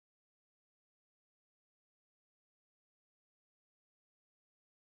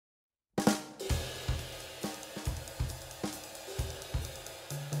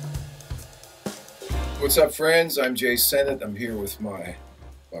What's up, friends? I'm Jae Sinnett. I'm here with my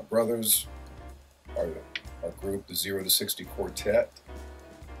brothers, our group, the 0 to 60 Quartet,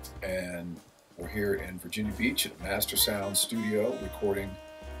 and we're here in Virginia Beach at Master Sound Studio recording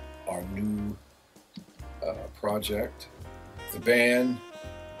our new project. The band,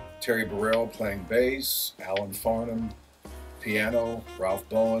 Terry Burrell playing bass, Alan Farnham piano, Ralph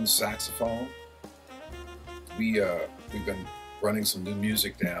Bowen saxophone. We've been running some new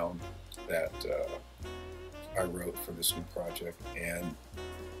music down that I wrote for this new project, and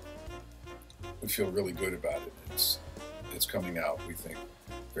we feel really good about it. It's coming out, we think,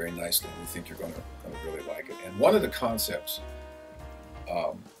 very nicely. We think you're going to really like it. And one of the concepts,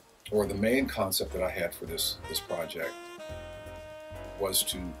 or the main concept that I had for this project, was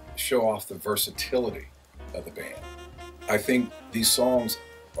to show off the versatility of the band. I think these songs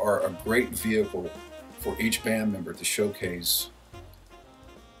are a great vehicle for each band member to showcase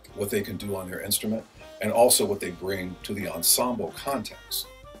what they can do on their instrument and also what they bring to the ensemble context.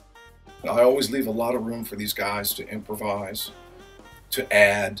 I always leave a lot of room for these guys to improvise, to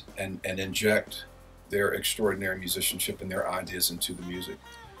add and inject their extraordinary musicianship and their ideas into the music.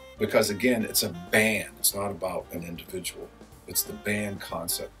 Because again, it's a band, it's not about an individual. It's the band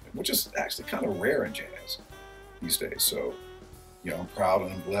concept, which is actually kind of rare in jazz these days. So, you know, I'm proud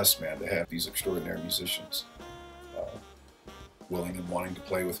and I'm blessed, man, to have these extraordinary musicians willing and wanting to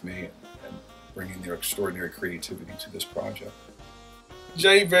play with me and bringing their extraordinary creativity to this project.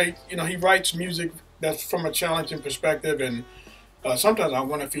 Jae, he writes music that's from a challenging perspective, and sometimes I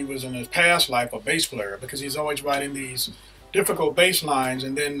wonder if he was in his past life a bass player, because he's always writing these difficult bass lines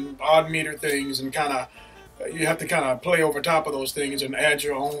and then odd meter things, and you have to kind of play over top of those things and add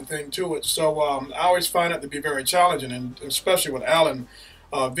your own thing to it. So I always find it to be very challenging, and especially with Alan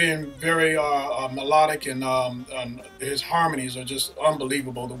being very melodic, and his harmonies are just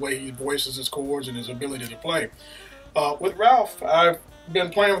unbelievable, the way he voices his chords and his ability to play. With Ralph, I've been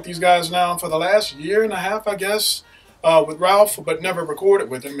playing with these guys now for the last year and a half, I guess, with Ralph, but never recorded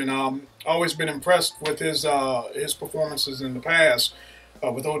with him, and always been impressed with his performances in the past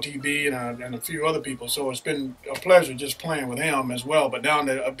with OTB and a few other people. So it's been a pleasure just playing with him as well. But now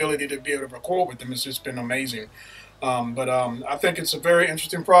the ability to be able to record with him has just been amazing. I think it's a very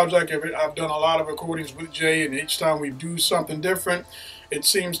interesting project. I've done a lot of recordings with Jae, and each time we do something different, it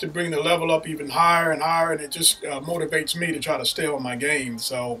seems to bring the level up even higher and higher, and it just motivates me to try to stay on my game.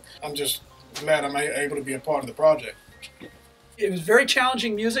 So I'm just glad I'm able to be a part of the project. It was very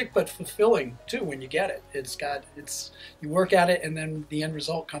challenging music, but fulfilling too when you get it. You work at it, and then the end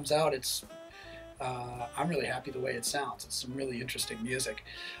result comes out. I'm really happy the way it sounds. It's some really interesting music.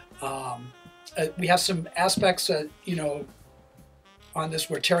 We have some aspects, on this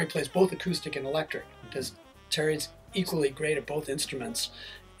where Terry plays both acoustic and electric, because Terry's equally great at both instruments.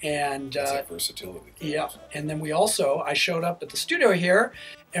 And that's that versatility. Yeah, and then I showed up at the studio here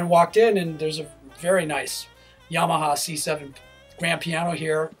and walked in, and there's a very nice Yamaha C7 grand piano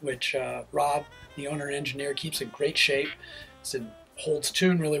here, which Rob, the owner and engineer, keeps in great shape. It holds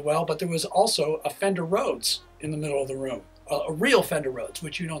tune really well, but there was also a Fender Rhodes in the middle of the room. A real Fender Rhodes,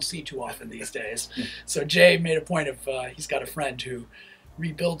 which you don't see too often these days. So Jae made a point of, he's got a friend who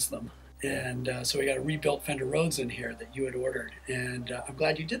rebuilds them. And so we got a rebuilt Fender Rhodes in here that you had ordered. And I'm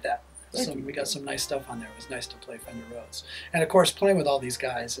glad you did that. We got some nice stuff on there. It was nice to play Fender Rhodes. And of course, playing with all these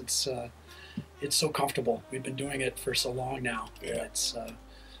guys, it's so comfortable. We've been doing it for so long now. Yeah.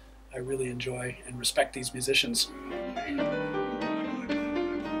 I really enjoy and respect these musicians.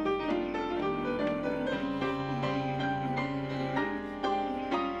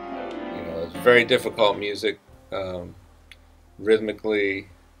 Very difficult music, rhythmically,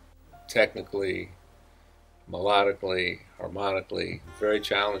 technically, melodically, harmonically, very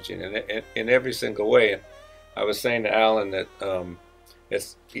challenging in every single way. And I was saying to Alan that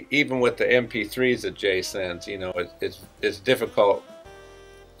it's even with the MP3s that Jae sends, it's difficult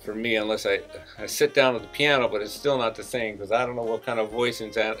for me unless I sit down at the piano, but it's still not the same, because I don't know what kind of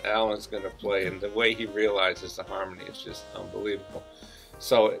voicings Alan's going to play, and the way he realizes the harmony is just unbelievable.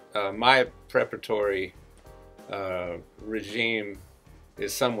 So my preparatory regime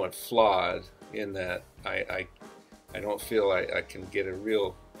is somewhat flawed in that I don't feel I can get a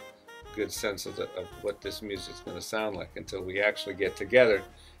real good sense of what this music's going to sound like until we actually get together.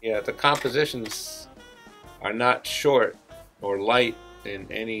 Yeah, the compositions are not short or light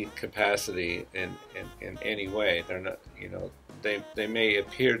in any capacity in any way. They're not, they may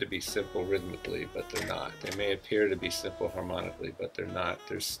appear to be simple rhythmically, but they're not. They may appear to be simple harmonically, but they're not.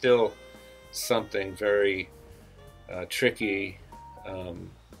 There's still something very tricky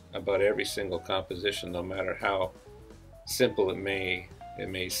about every single composition, no matter how simple it may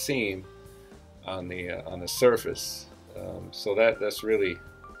seem. on the surface. So that's really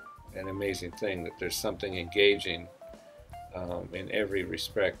an amazing thing, that there's something engaging in every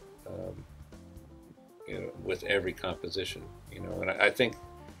respect, with every composition. And I think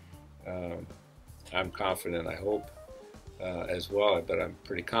I'm confident. I hope as well, but I'm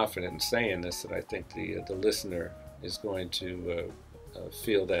pretty confident in saying this, that I think the listener is going to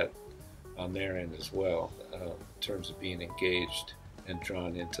feel that on their end as well, in terms of being engaged and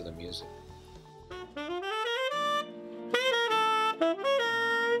drawn into the music.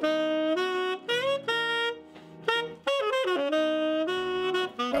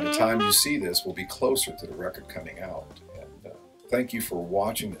 By the time you see this, we'll be closer to the record coming out. And thank you for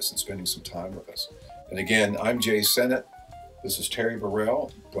watching this and spending some time with us. And again, I'm Jae Sinnett. This is Terry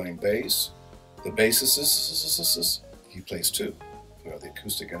Burrell playing bass. The bassist, he plays too. The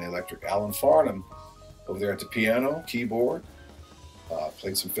acoustic and the electric. Alan Farnham over there at the piano, keyboard.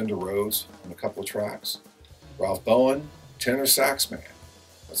 Played some Fender Rhodes on a couple of tracks. Ralph Bowen, tenor sax man.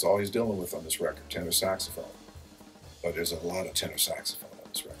 That's all he's dealing with on this record, tenor saxophone. But there's a lot of tenor saxophone on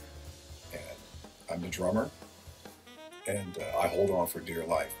this record. And I'm the drummer, and I hold on for dear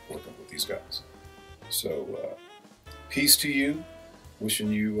life working with these guys. So peace to you,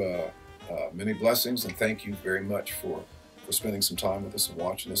 wishing you many blessings, and thank you very much for spending some time with us and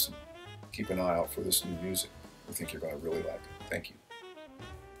watching us, and keep an eye out for this new music. We think you're going to really like it. Thank you.